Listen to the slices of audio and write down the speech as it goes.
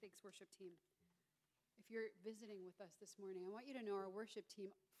Thanks, worship team. If you're visiting with us this morning, I want you to know our worship team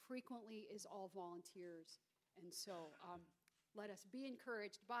frequently is all volunteers. And so let us be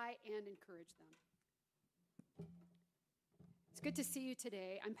encouraged by and encourage them. It's good to see you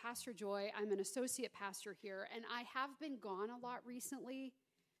today. I'm Pastor Joy. I'm an associate pastor here, and I have been gone a lot recently.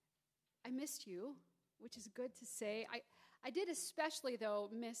 I missed you, which is good to say. I did especially, though,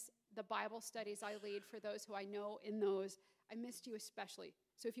 miss the Bible studies I lead for those who I know in those. I missed you especially.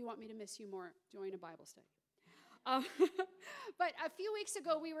 So if you want me to miss you more, join a Bible study. But a few weeks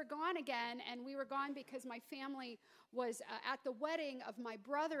ago, we were gone again, and we were gone because my family was at the wedding of my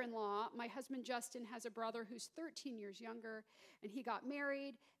brother-in-law. My husband, Justin, has a brother who's 13 years younger, and he got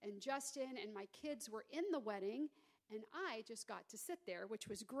married, and Justin and my kids were in the wedding, and I just got to sit there, which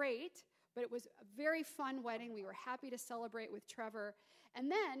was great, but it was a very fun wedding. We were happy to celebrate with Trevor. And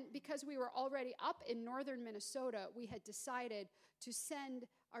then, because we were already up in northern Minnesota, we had decided to send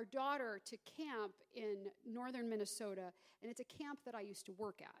our daughter to camp in northern Minnesota, and it's a camp that I used to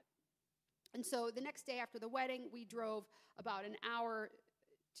work at. And so the next day after the wedding, we drove about an hour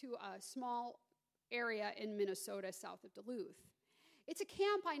to a small area in Minnesota south of Duluth. It's a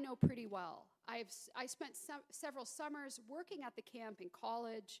camp I know pretty well. I spent several summers working at the camp in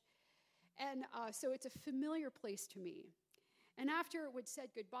college, and so it's a familiar place to me. And after we'd said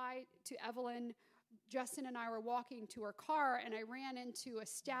goodbye to Evelyn, Justin and I were walking to her car, and I ran into a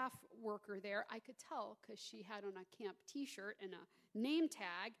staff worker there. I could tell because she had on a camp T-shirt and a name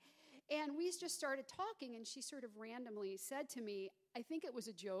tag. And we just started talking, and she sort of randomly said to me, I think it was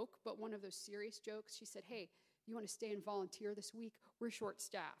a joke, but one of those serious jokes. She said, hey, you want to stay and volunteer this week? We're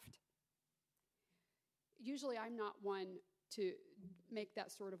short-staffed. Usually I'm not one to make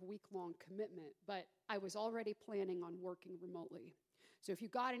that sort of week-long commitment, but I was already planning on working remotely. So if you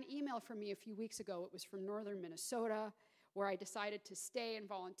got an email from me a few weeks ago, it was from northern Minnesota, where I decided to stay and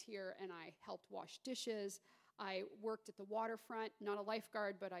volunteer, and I helped wash dishes. I worked at the waterfront, not a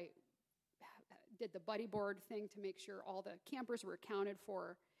lifeguard, but I did the buddy board thing to make sure all the campers were accounted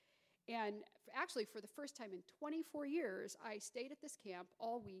for. And actually, for the first time in 24 years, I stayed at this camp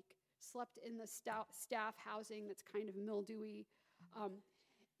all week, slept in the staff housing that's kind of mildewy.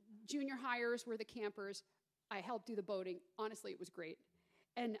 Junior hires were the campers. I helped do the boating. Honestly, it was great.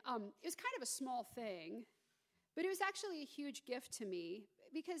 And it was kind of a small thing, but it was actually a huge gift to me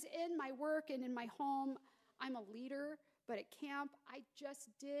because in my work and in my home, I'm a leader, but at camp, I just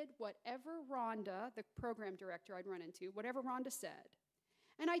did whatever Rhonda, the program director I'd run into, whatever Rhonda said.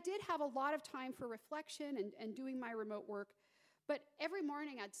 And I did have a lot of time for reflection and doing my remote work, but every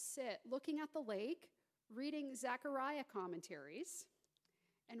morning I'd sit looking at the lake, reading Zechariah commentaries,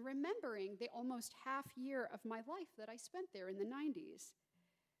 and remembering the almost half year of my life that I spent there in the 90s.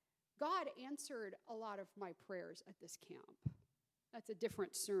 God answered a lot of my prayers at this camp. That's a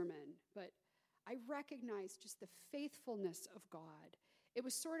different sermon, but I recognized just the faithfulness of God. It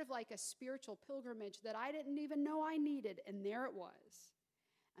was sort of like a spiritual pilgrimage that I didn't even know I needed, and there it was.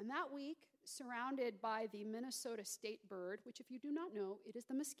 And that week, surrounded by the Minnesota state bird, which if you do not know, it is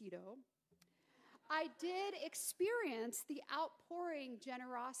the mosquito, I did experience the outpouring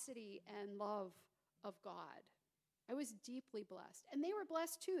generosity and love of God. I was deeply blessed. And they were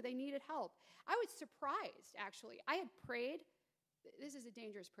blessed too. They needed help. I was surprised, actually. I had prayed. This is a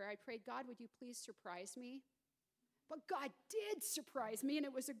dangerous prayer. I prayed, God, would you please surprise me? But God did surprise me, and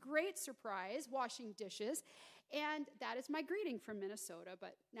it was a great surprise, washing dishes. And that is my greeting from Minnesota.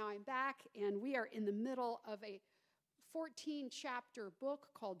 But now I'm back, and we are in the middle of a 14-chapter book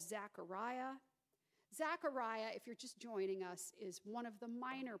called Zechariah. Zechariah, if you're just joining us, is one of the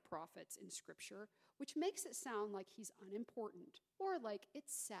minor prophets in Scripture, which makes it sound like he's unimportant or like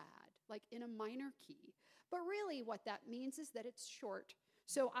it's sad, like in a minor key. But really what that means is that it's short.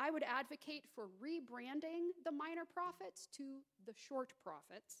 So I would advocate for rebranding the minor prophets to the short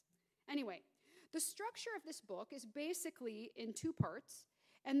prophets. Anyway, the structure of this book is basically in two parts,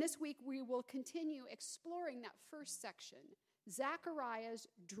 and this week we will continue exploring that first section, Zechariah's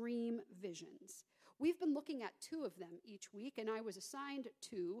dream visions. We've been looking at two of them each week, and I was assigned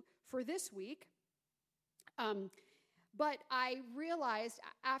two for this week. But I realized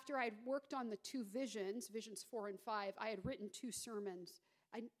after I'd worked on the two visions, visions 4 and 5, I had written two sermons.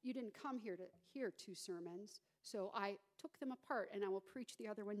 You didn't come here to hear two sermons, so I took them apart, and I will preach the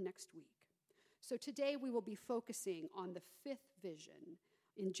other one next week. So today we will be focusing on the fifth vision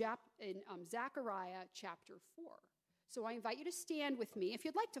in Zechariah chapter 4. So I invite you to stand with me. If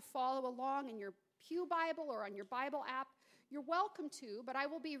you'd like to follow along in your Pew Bible or on your Bible app, you're welcome to, but I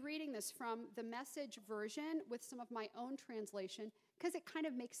will be reading this from the Message version with some of my own translation because it kind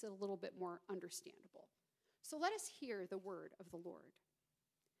of makes it a little bit more understandable. So let us hear the word of the Lord.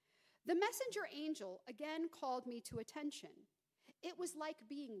 The messenger angel again called me to attention. It was like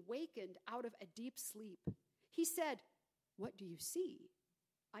being wakened out of a deep sleep. He said, "What do you see?"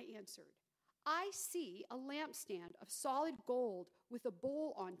 I answered, "I see a lampstand of solid gold with a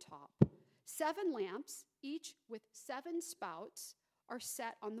bowl on top. 7 lamps, each with 7 spouts, are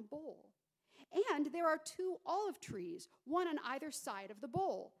set on the bowl. And there are 2 olive trees, one on either side of the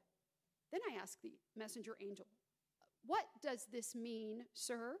bowl." Then I asked the messenger angel, "What does this mean,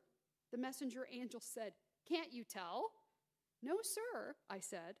 sir?" The messenger angel said, "Can't you tell?" "No, sir," I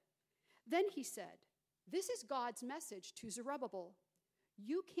said. Then he said, "This is God's message to Zerubbabel.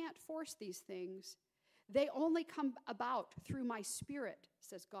 You can't force these things. They only come about through my spirit,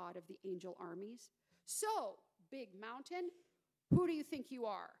 says God of the angel armies. So, big mountain, who do you think you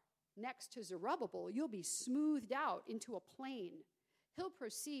are? Next to Zerubbabel, you'll be smoothed out into a plain. He'll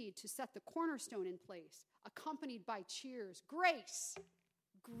proceed to set the cornerstone in place, accompanied by cheers. Grace,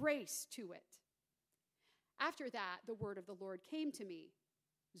 grace to it." After that, the word of the Lord came to me.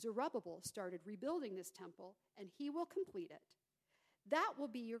 Zerubbabel started rebuilding this temple, and he will complete it. That will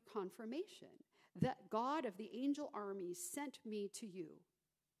be your confirmation that God of the angel armies sent me to you.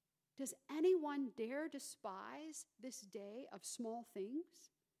 Does anyone dare despise this day of small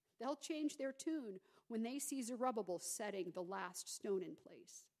things? They'll change their tune when they see Zerubbabel setting the last stone in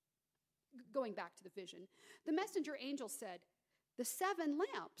place. Going back to the vision, the messenger angel said, "The 7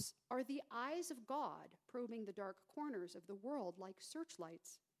 lamps are the eyes of God probing the dark corners of the world like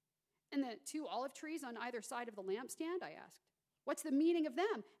searchlights." "And the 2 olive trees on either side of the lampstand?" I asked. "What's the meaning of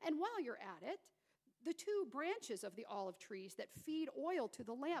them? And while you're at it, the 2 branches of the olive trees that feed oil to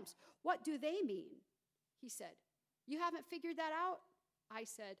the lamps, what do they mean?" He said, "You haven't figured that out?" I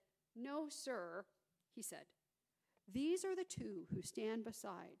said, "No, sir." He said, "These are the 2 who stand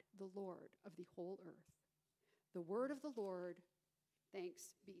beside the Lord of the whole earth." The word of the Lord.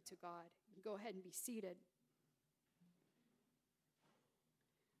 Thanks be to God. Go ahead and be seated.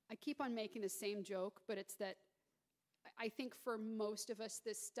 I keep on making the same joke, but it's that I think for most of us,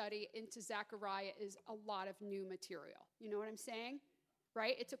 this study into Zechariah is a lot of new material. You know what I'm saying?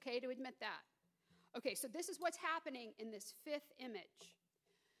 Right? It's okay to admit that. Okay, so this is what's happening in this 5th image.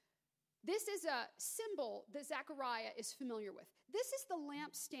 This is a symbol that Zechariah is familiar with. This is the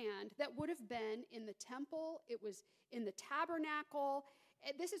lampstand that would have been in the temple. It was in the tabernacle.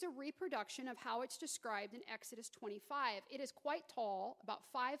 This is a reproduction of how it's described in Exodus 25. It is quite tall,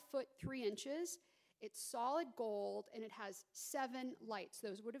 about 5 foot 3 inches. It's solid gold, and it has 7 lights.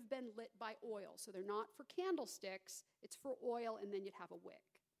 Those would have been lit by oil. So they're not for candlesticks. It's for oil, and then you'd have a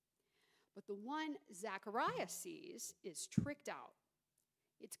wick. But the one Zechariah sees is tricked out.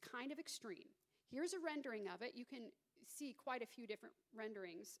 It's kind of extreme. Here's a rendering of it. You can see quite a few different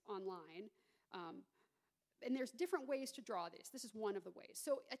renderings online. And there's different ways to draw this. This is one of the ways.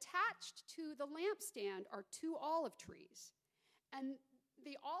 So attached to the lampstand are 2 olive trees. And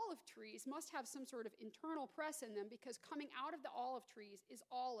the olive trees must have some sort of internal press in them because coming out of the olive trees is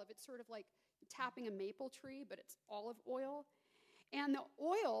olive. It's sort of like tapping a maple tree, but it's olive oil. And the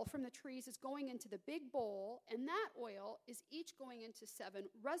oil from the trees is going into the big bowl, and that oil is each going into 7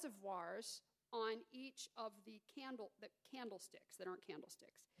 reservoirs on each of the candlesticks that aren't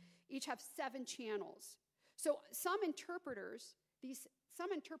candlesticks. Each have 7 channels. So some interpreters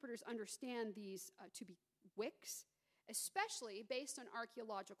understand these to be wicks, especially based on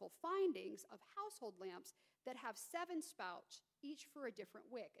archaeological findings of household lamps that have 7 spouts, each for a different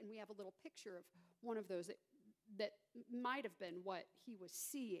wick. And we have a little picture of one of those that might have been what he was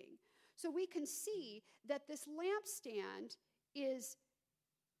seeing. So we can see that this lampstand is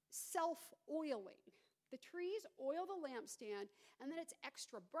self-oiling. The trees oil the lampstand, and then it's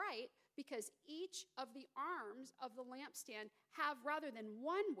extra bright because each of the arms of the lampstand have, rather than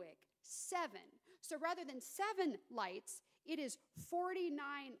 1 wick, 7. So rather than 7 lights, it is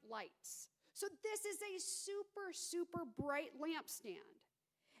 49 lights. So this is a super, super bright lampstand.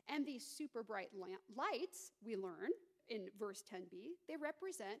 And these super bright lights, we learn in verse 10b, they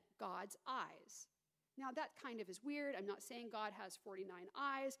represent God's eyes. Now, that kind of is weird. I'm not saying God has 49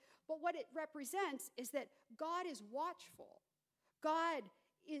 eyes, but what it represents is that God is watchful. God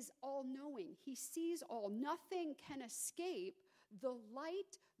is all-knowing. He sees all. Nothing can escape the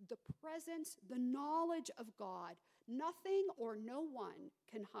light, the presence, the knowledge of God. Nothing or no one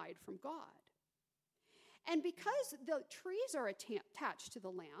can hide from God. And because the trees are attached to the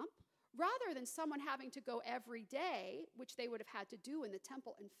lamp, rather than someone having to go every day, which they would have had to do in the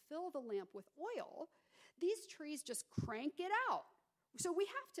temple, and fill the lamp with oil, these trees just crank it out. So we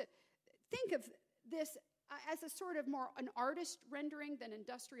have to think of this as a sort of more an artist rendering than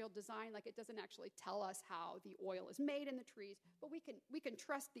industrial design. Like, it doesn't actually tell us how the oil is made in the trees, but we can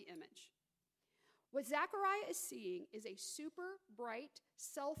trust the image. What Zechariah is seeing is a super bright,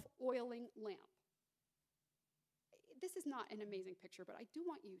 self-oiling lamp. This is not an amazing picture, but I do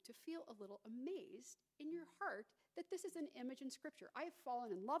want you to feel a little amazed in your heart that this is an image in Scripture. I have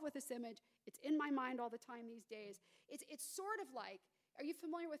fallen in love with this image. It's in my mind all the time these days. It's sort of like, are you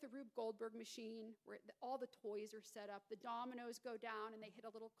familiar with the Rube Goldberg machine where all the toys are set up? The dominoes go down and they hit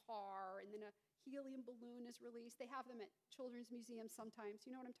a little car, and then a helium balloon is released. They have them at children's museums sometimes.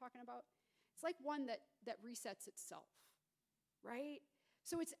 You know what I'm talking about? It's like one that resets itself, right?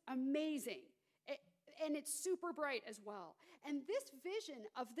 So it's amazing. And it's super bright as well. And this vision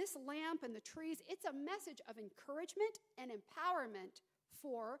of this lamp and the trees, it's a message of encouragement and empowerment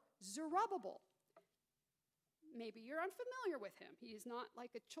for Zerubbabel. Maybe you're unfamiliar with him. He is not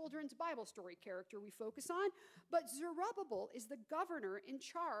like a children's Bible story character we focus on, but Zerubbabel is the governor in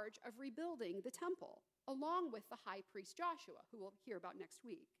charge of rebuilding the temple, along with the high priest Joshua, who we'll hear about next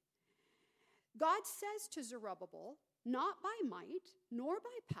week. God says to Zerubbabel, not by might nor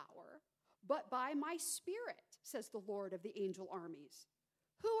by power, but by my Spirit, says the Lord of the angel armies.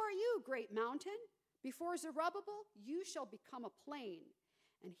 Who are you, great mountain? Before Zerubbabel, you shall become a plain,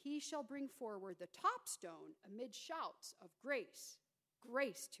 and he shall bring forward the top stone amid shouts of grace,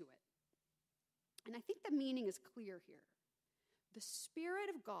 grace to it. And I think the meaning is clear here. The Spirit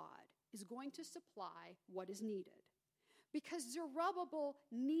of God is going to supply what is needed, because Zerubbabel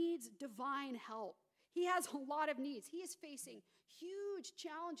needs divine help. He has a lot of needs. He is facing huge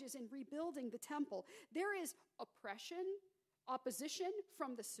challenges in rebuilding the temple. There is oppression, opposition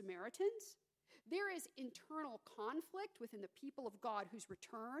from the Samaritans. There is internal conflict within the people of God who's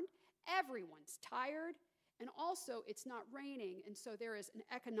returned. Everyone's tired. And also, it's not raining, and so there is an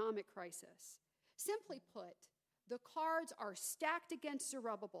economic crisis. Simply put, the cards are stacked against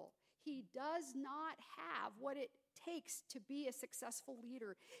Zerubbabel. He does not have what it takes to be a successful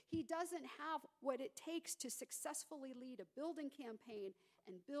leader. He doesn't have what it takes to successfully lead a building campaign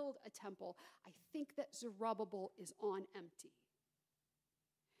and build a temple. I think that Zerubbabel is on empty.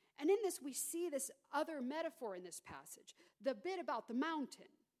 And in this, we see this other metaphor in this passage, the bit about the mountain.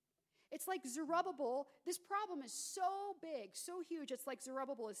 It's like Zerubbabel, this problem is so big, so huge, it's like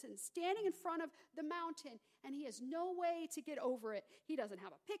Zerubbabel is standing in front of the mountain, and he has no way to get over it. He doesn't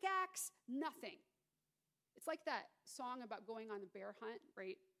have a pickaxe, nothing. It's like that song about going on the bear hunt,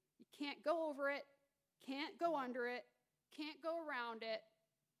 right? You can't go over it, can't go under it, can't go around it,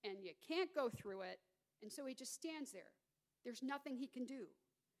 and you can't go through it. And so he just stands there. There's nothing he can do.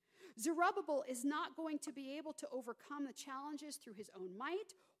 Zerubbabel is not going to be able to overcome the challenges through his own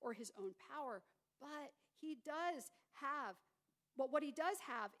might or his own power, but what he does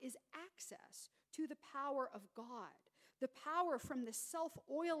have is access to the power of God, the power from the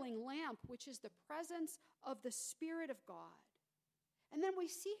self-oiling lamp, which is the presence of the Spirit of God. And then we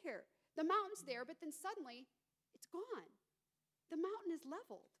see here, the mountain's there, but then suddenly it's gone. The mountain is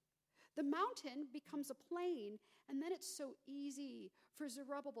leveled. The mountain becomes a plain, and then it's so easy for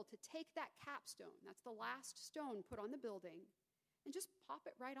Zerubbabel to take that capstone, that's the last stone put on the building, and just pop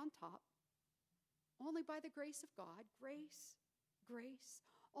it right on top. Only by the grace of God, grace, grace.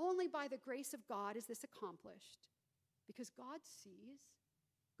 Only by the grace of God is this accomplished, because God sees,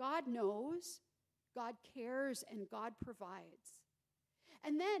 God knows, God cares, and God provides.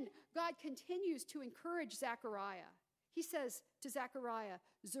 And then God continues to encourage Zechariah. He says to Zechariah,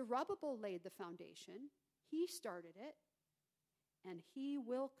 Zerubbabel laid the foundation, he started it, and he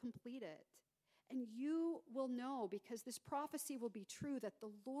will complete it. And you will know, because this prophecy will be true, that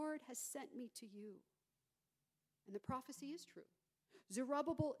the Lord has sent me to you. And the prophecy is true.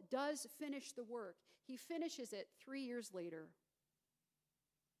 Zerubbabel does finish the work. He finishes it 3 years later.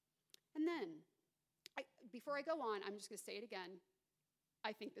 And then, before I go on, I'm just going to say it again.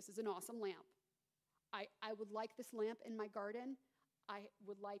 I think this is an awesome lamp. I would like this lamp in my garden. I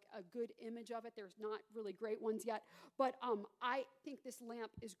would like a good image of it. There's not really great ones yet, but I think this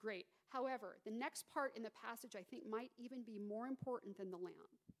lamp is great. However, the next part in the passage I think might even be more important than the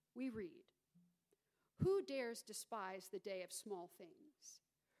lamp. We read, "Who dares despise the day of small things?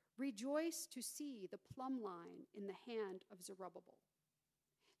 Rejoice to see the plumb line in the hand of Zerubbabel."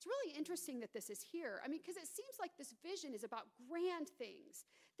 It's really interesting that this is here. I mean, because it seems like this vision is about grand things.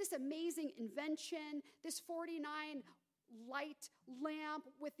 This amazing invention, this 49 light lamp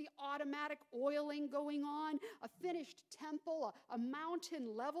with the automatic oiling going on, a finished temple, a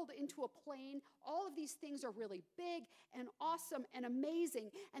mountain leveled into a plain. All of these things are really big and awesome and amazing.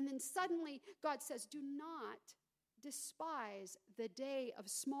 And then suddenly God says, do not despise the day of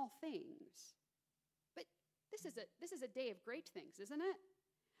small things. But This is a day of great things, isn't it?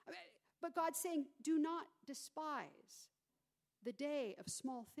 But God's saying, do not despise the day of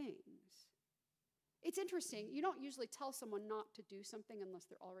small things. It's interesting. You don't usually tell someone not to do something unless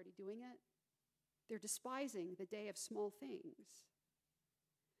they're already doing it. They're despising the day of small things.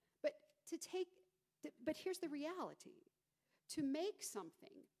 But here's the reality. To make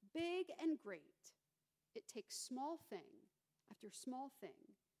something big and great, it takes small thing after small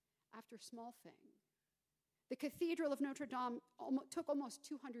thing after small thing. The Cathedral of Notre Dame took almost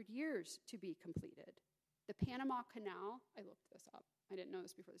 200 years to be completed. The Panama Canal, I looked this up. I didn't know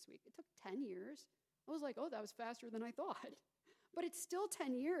this before this week. It took 10 years. I was like, oh, that was faster than I thought. But it's still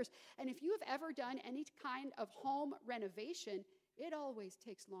 10 years. And if you have ever done any kind of home renovation, it always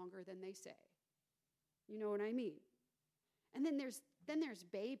takes longer than they say. You know what I mean? And then there's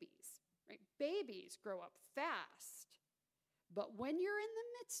babies, right? Babies grow up fast. But when you're in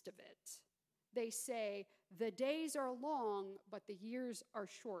the midst of it, they say, the days are long, but the years are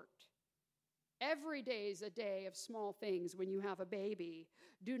short. Every day is a day of small things when you have a baby.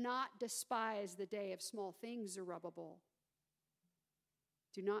 Do not despise the day of small things, Zerubbabel.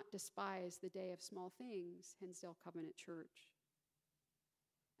 Do not despise the day of small things, Hinsdale Covenant Church.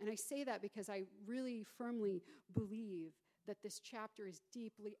 And I say that because I really firmly believe that this chapter is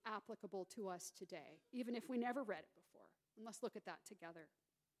deeply applicable to us today, even if we never read it before. And let's look at that together.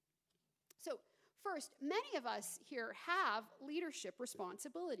 So, first, many of us here have leadership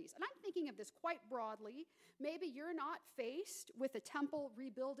responsibilities. And I'm thinking of this quite broadly. Maybe you're not faced with a temple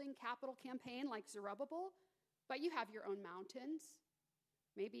rebuilding capital campaign like Zerubbabel, but you have your own mountains.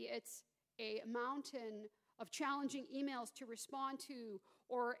 Maybe it's a mountain of challenging emails to respond to,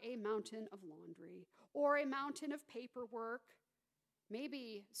 or a mountain of laundry, or a mountain of paperwork.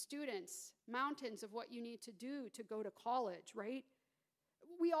 Maybe students, mountains of what you need to do to go to college, right?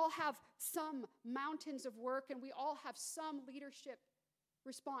 We all have some mountains of work, and we all have some leadership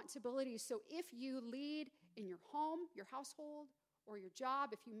responsibilities. So if you lead in your home, your household, or your job,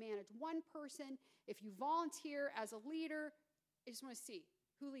 if you manage one person, if you volunteer as a leader, I just want to see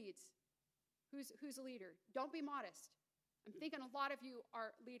who leads. Who's a leader? Don't be modest. I'm thinking a lot of you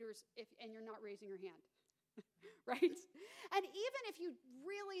are leaders and you're not raising your hand, right? And even if you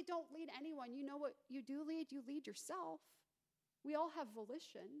really don't lead anyone, you know what you do lead? You lead yourself. We all have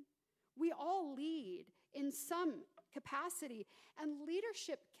volition. We all lead in some capacity, and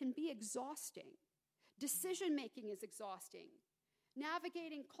leadership can be exhausting. Decision-making is exhausting.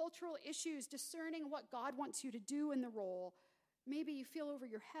 Navigating cultural issues, discerning what God wants you to do in the role, maybe you feel over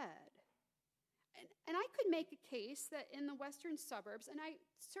your head. And I could make a case that in the western suburbs, and I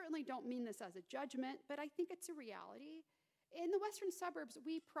certainly don't mean this as a judgment, but I think it's a reality. In the western suburbs,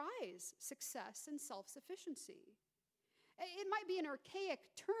 we prize success and self-sufficiency. It might be an archaic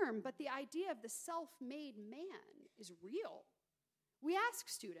term, but the idea of the self-made man is real. We ask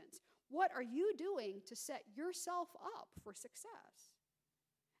students, what are you doing to set yourself up for success?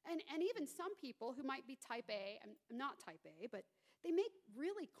 And even some people who might be type A, I'm not type A, but they make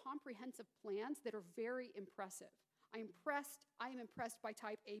really comprehensive plans that are very impressive. I am impressed by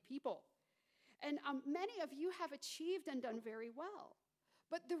type A people. And many of you have achieved and done very well.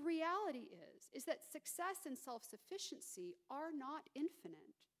 But the reality is that success and self-sufficiency are not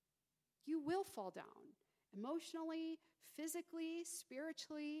infinite. You will fall down emotionally, physically,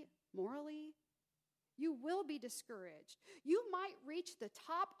 spiritually, morally. You will be discouraged. You might reach the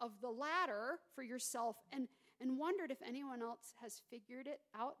top of the ladder for yourself and wondered if anyone else has figured it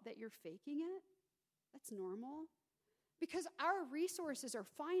out that you're faking it. That's normal. Because our resources are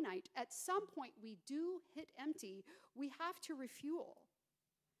finite. At some point, we do hit empty. We have to refuel.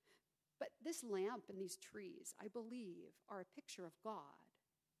 But this lamp and these trees, I believe, are a picture of God.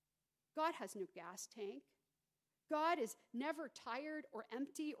 God has no gas tank. God is never tired or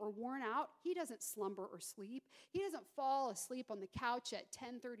empty or worn out. He doesn't slumber or sleep. He doesn't fall asleep on the couch at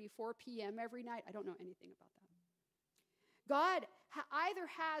 10:34 p.m. every night. I don't know anything about that. God either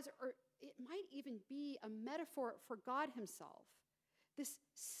has, or it might even be a metaphor for God himself, this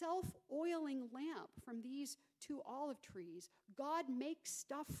self-oiling lamp from these two olive trees. God makes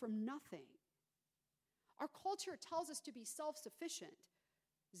stuff from nothing. Our culture tells us to be self-sufficient.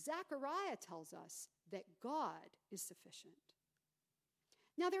 Zechariah tells us that God is sufficient.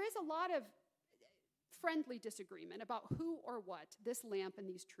 Now, there is a lot of friendly disagreement about who or what this lamp and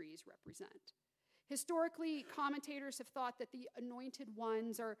these trees represent. Historically, commentators have thought that the anointed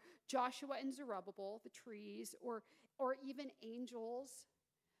ones are Joshua and Zerubbabel, the trees, or even angels.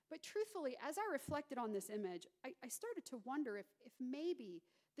 But truthfully, as I reflected on this image, I started to wonder if maybe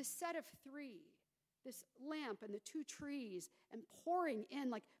the set of three this lamp and the two trees and pouring in,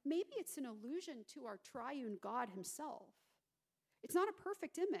 like maybe it's an allusion to our triune God himself. It's not a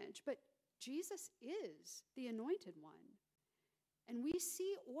perfect image, but Jesus is the anointed one. And we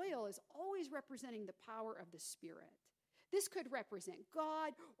see oil as always representing the power of the Spirit. This could represent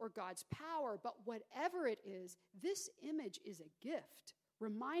God or God's power, but whatever it is, this image is a gift,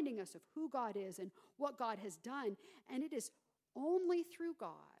 reminding us of who God is and what God has done. And it is only through God,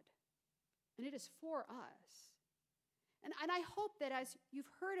 and it is for us. And I hope that as you've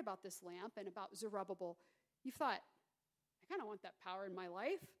heard about this lamp and about Zerubbabel, you've thought, I kind of want that power in my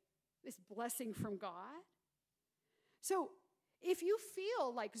life, this blessing from God. So if you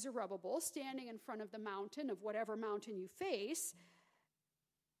feel like Zerubbabel standing in front of the mountain of whatever mountain you face,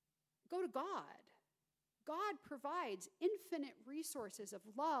 go to God. God provides infinite resources of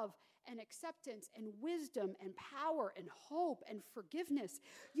love and acceptance and wisdom and power and hope and forgiveness.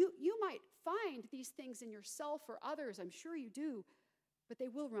 You might find these things in yourself or others, I'm sure you do, but they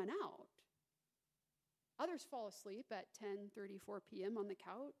will run out. Others fall asleep at 10:34 p.m. on the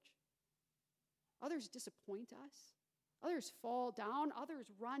couch. Others disappoint us. Others fall down. Others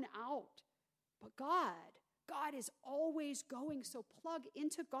run out. But God is always going. So plug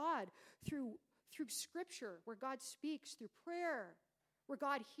into God through Scripture, where God speaks, through prayer, where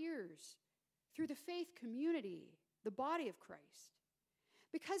God hears, through the faith community, the body of Christ.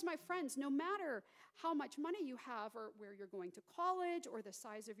 Because, my friends, no matter how much money you have or where you're going to college or the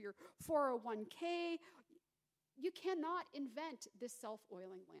size of your 401k, you cannot invent this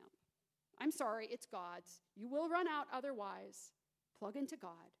self-oiling lamp. I'm sorry, it's God's. You will run out otherwise. Plug into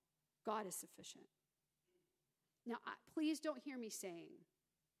God. God is sufficient. Now, please don't hear me saying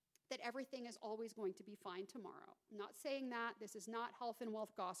that everything is always going to be fine tomorrow. I'm not saying that. This is not health and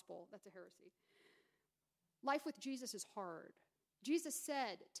wealth gospel. That's a heresy. Life with Jesus is hard. Jesus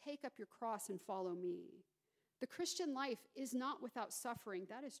said, take up your cross and follow me. The Christian life is not without suffering.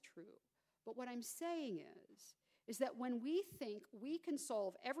 That is true. But what I'm saying is that when we think we can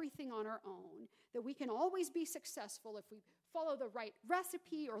solve everything on our own, that we can always be successful if we follow the right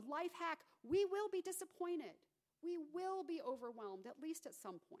recipe or life hack, we will be disappointed. We will be overwhelmed, at least at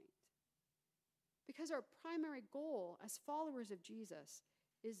some point. Because our primary goal as followers of Jesus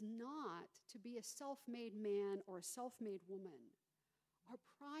is not to be a self-made man or a self-made woman. Our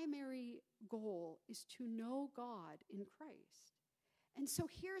primary goal is to know God in Christ. And so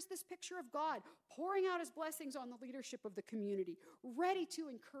here's this picture of God pouring out his blessings on the leadership of the community, ready to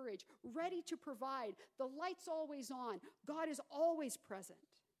encourage, ready to provide. The light's always on. God is always present.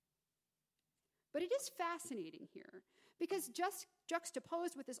 But it is fascinating here because just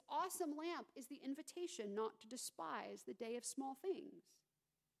juxtaposed with this awesome lamp is the invitation not to despise the day of small things.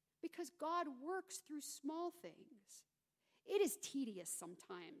 Because God works through small things. It is tedious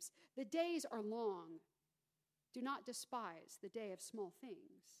sometimes. The days are long. Do not despise the day of small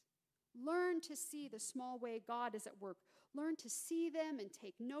things. Learn to see the small way God is at work. Learn to see them and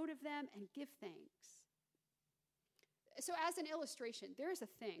take note of them and give thanks. So as an illustration, there is a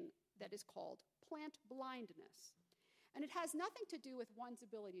thing that is called plant blindness. And it has nothing to do with one's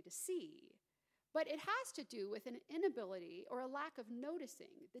ability to see, but it has to do with an inability or a lack of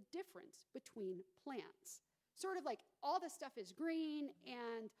noticing the difference between plants. Sort of like all the stuff is green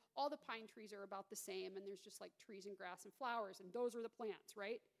and all the pine trees are about the same, and there's just like trees and grass and flowers, and those are the plants,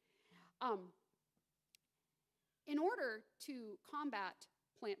 right? In order to combat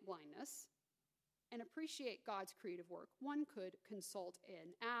plant blindness and appreciate God's creative work, one could consult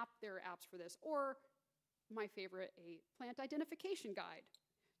an app. There are apps for this, or my favorite, a plant identification guide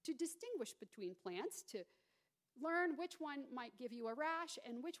to distinguish between plants, to learn which one might give you a rash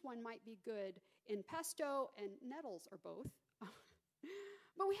and which one might be good in pesto, and nettles are both.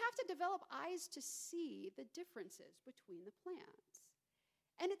 But we have to develop eyes to see the differences between the plants.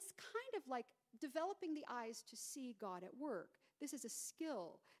 And it's kind of like developing the eyes to see God at work. This is a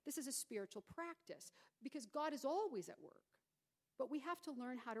skill. This is a spiritual practice because God is always at work. But we have to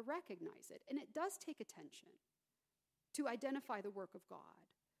learn how to recognize it. And it does take attention to identify the work of God,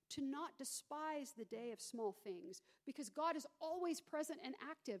 to not despise the day of small things, because God is always present and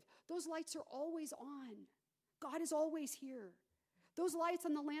active. Those lights are always on. God is always here. Those lights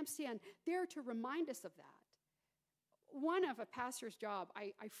on the lampstand, they're to remind us of that. One of a pastor's job,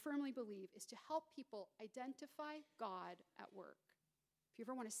 I firmly believe, is to help people identify God at work. If you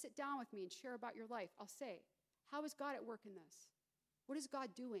ever want to sit down with me and share about your life, I'll say, how is God at work in this? What is God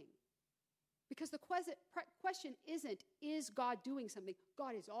doing? Because the question isn't, is God doing something?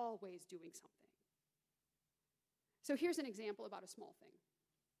 God is always doing something. So here's an example about a small thing.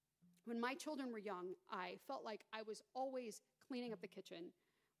 When my children were young, I felt like I was always cleaning up the kitchen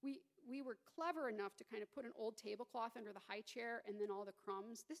we were clever enough to kind of put an old tablecloth under the high chair, and then all the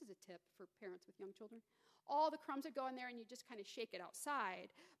crumbs, this is a tip for parents with young children, all the crumbs would go in there and you just kind of shake it outside.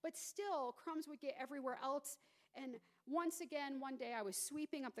 But still, crumbs would get everywhere else. And once again, one day I was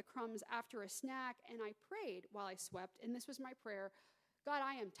sweeping up the crumbs after a snack, and I prayed while I swept, and this was my prayer: God,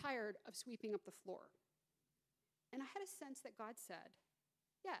 I am tired of sweeping up the floor. And I had a sense that God said,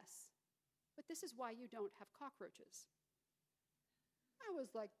 yes, but this is why you don't have cockroaches. I was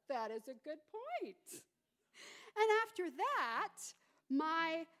like, that is a good point. And after that,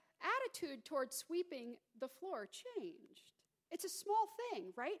 my attitude towards sweeping the floor changed. It's a small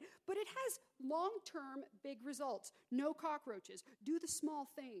thing, right? But it has long-term big results. No cockroaches. Do the small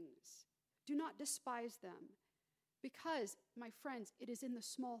things. Do not despise them. Because, my friends, it is in the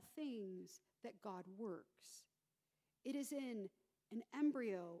small things that God works. It is in an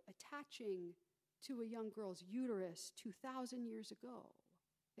embryo attaching to a young girl's uterus 2,000 years ago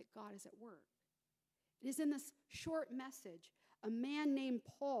that God is at work. It is in this short message a man named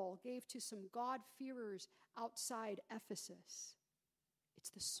Paul gave to some God-fearers outside Ephesus.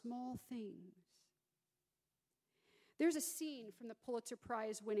 It's the small things. There's a scene from the Pulitzer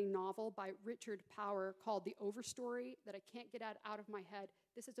Prize-winning novel by Richard Power called The Overstory that I can't get out of my head.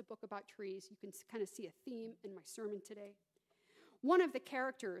 This is a book about trees. You can kind of see a theme in my sermon today. One of the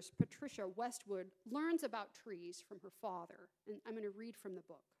characters, Patricia Westwood, learns about trees from her father, and I'm going to read from the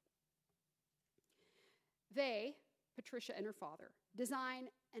book. They, Patricia and her father, design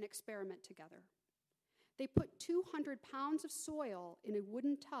an experiment together. They put 200 pounds of soil in a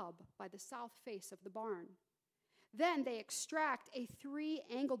wooden tub by the south face of the barn. Then they extract a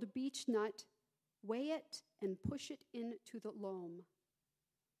 3-angled beech nut, weigh it, and push it into the loam.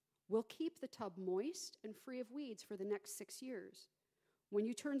 We'll keep the tub moist and free of weeds for the next 6 years. When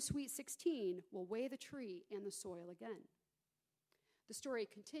you turn sweet 16, we'll weigh the tree and the soil again. The story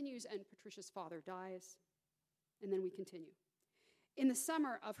continues, and Patricia's father dies. And then we continue. In the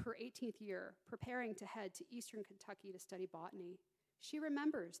summer of her 18th year, preparing to head to eastern Kentucky to study botany, she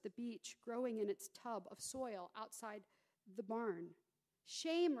remembers the beech growing in its tub of soil outside the barn.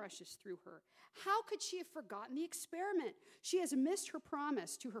 Shame rushes through her. How could she have forgotten the experiment? She has missed her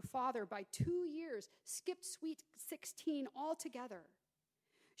promise to her father by 2 years, skipped sweet 16 altogether.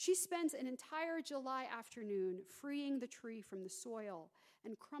 She spends an entire July afternoon freeing the tree from the soil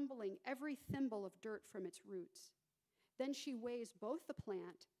and crumbling every thimble of dirt from its roots. Then she weighs both the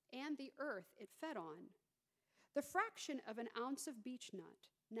plant and the earth it fed on. The fraction of an ounce of beech nut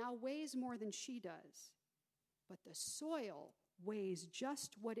now weighs more than she does, but the soil weighs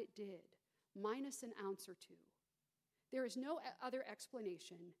just what it did, minus an ounce or two. There is no other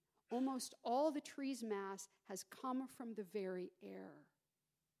explanation. Almost all the tree's mass has come from the very air.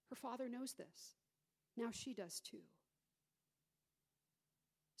 Her father knows this. Now she does too.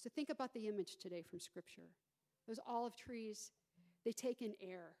 So think about the image today from Scripture. Those olive trees, they take in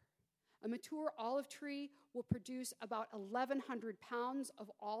air. A mature olive tree will produce about 1,100 pounds of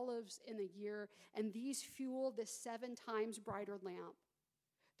olives in a year, and these fuel this 7 times brighter lamp.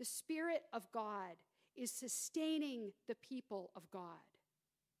 The Spirit of God is sustaining the people of God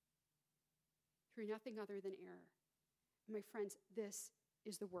through nothing other than air. And my friends, this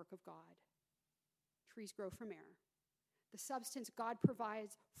is the work of God. Trees grow from air. The substance God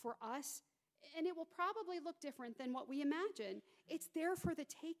provides for us, and it will probably look different than what we imagine. It's there for the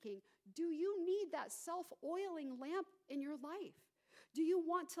taking. Do you need that self-oiling lamp in your life? Do you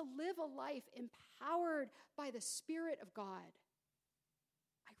want to live a life empowered by the Spirit of God?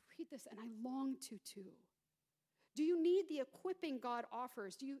 I read this and I long to too. Do you need the equipping God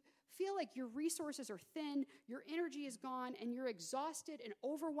offers? Do you feel like your resources are thin, your energy is gone, and you're exhausted and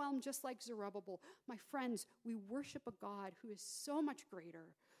overwhelmed just like Zerubbabel? My friends, we worship a God who is so much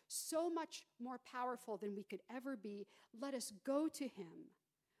greater, so much more powerful than we could ever be. Let us go to him.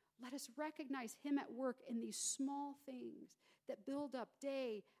 Let us recognize him at work in these small things that build up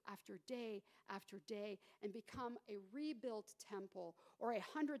day after day after day and become a rebuilt temple or a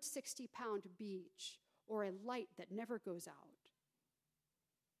 160-pound beach or a light that never goes out.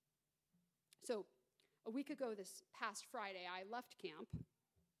 So a week ago this past Friday, I left camp.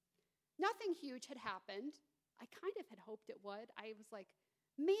 Nothing huge had happened. I kind of had hoped it would. I was like,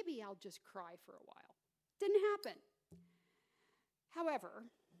 maybe I'll just cry for a while. Didn't happen. However,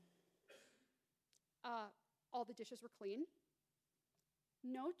 all the dishes were clean.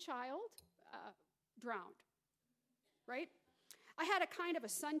 No child drowned, right? I had a kind of a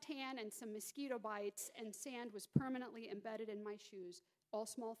suntan and some mosquito bites, and sand was permanently embedded in my shoes, all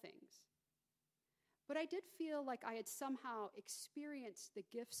small things. But I did feel like I had somehow experienced the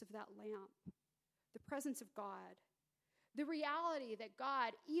gifts of that lamp, the presence of God, The reality that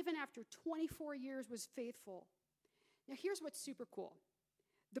God, even after 24 years, was faithful. Now, here's what's super cool.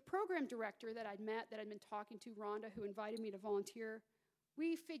 The program director that I'd met, that I'd been talking to, Rhonda, who invited me to volunteer,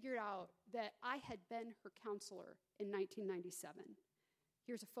 we figured out that I had been her counselor in 1997.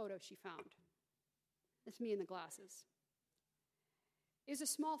 Here's a photo she found. That's me in the glasses. It was a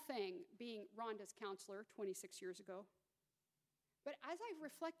small thing being Rhonda's counselor 26 years ago. But as I've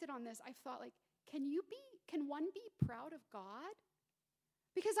reflected on this, I've thought, like, can one be proud of God?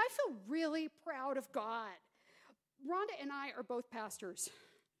 Because I feel really proud of God. Rhonda and I are both pastors.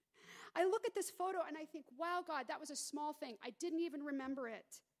 I look at this photo and I think, wow, God, that was a small thing. I didn't even remember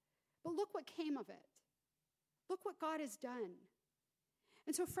it. But look what came of it. Look what God has done.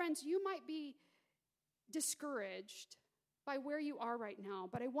 And so, friends, you might be discouraged by where you are right now,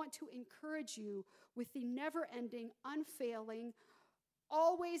 but I want to encourage you with the never-ending, unfailing,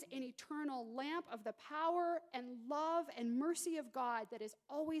 always an eternal lamp of the power and love and mercy of God that is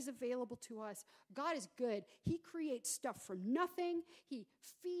always available to us. God is good. He creates stuff from nothing. He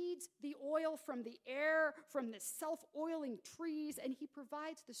feeds the oil from the air, from the self-oiling trees, and he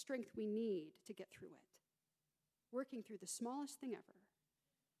provides the strength we need to get through it, working through the smallest thing ever.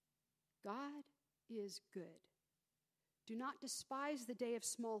 God is good. Do not despise the day of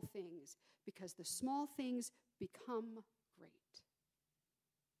small things, because the small things become great.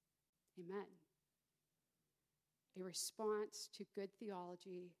 Amen. A response to good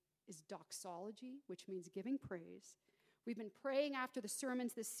theology is doxology, which means giving praise. We've been praying after the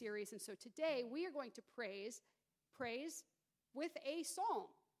sermons this series, and so today we are going to praise with a psalm.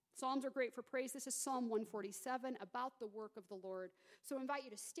 Psalms are great for praise. This is Psalm 147, about the work of the Lord. So I invite you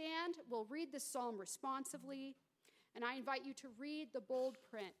to stand. We'll read this psalm responsively, and I invite you to read the bold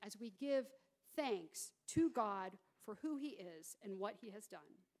print as we give thanks to God for who he is and what he has done.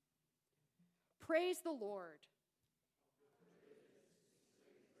 Praise the Lord.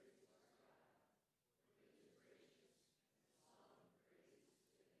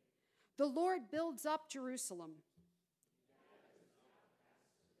 The Lord builds up Jerusalem.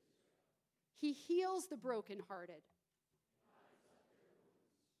 He heals the brokenhearted.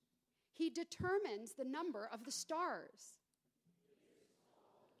 He determines the number of the stars.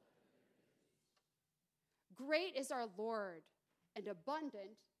 Great is our Lord and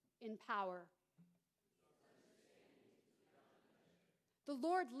abundant in power. The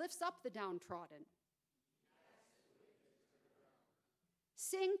Lord lifts up the downtrodden.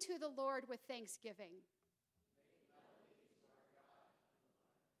 Sing to the Lord with thanksgiving.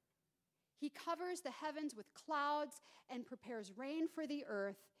 He covers the heavens with clouds and prepares rain for the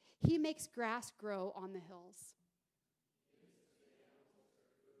earth. He makes grass grow on the hills.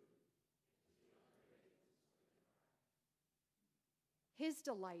 His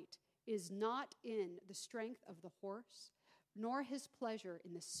delight is not in the strength of the horse, nor his pleasure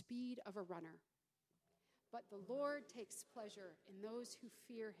in the speed of a runner. But the Lord takes pleasure in those who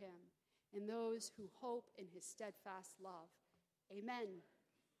fear him, in those who hope in his steadfast love. Amen.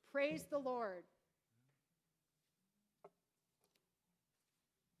 Praise the Lord.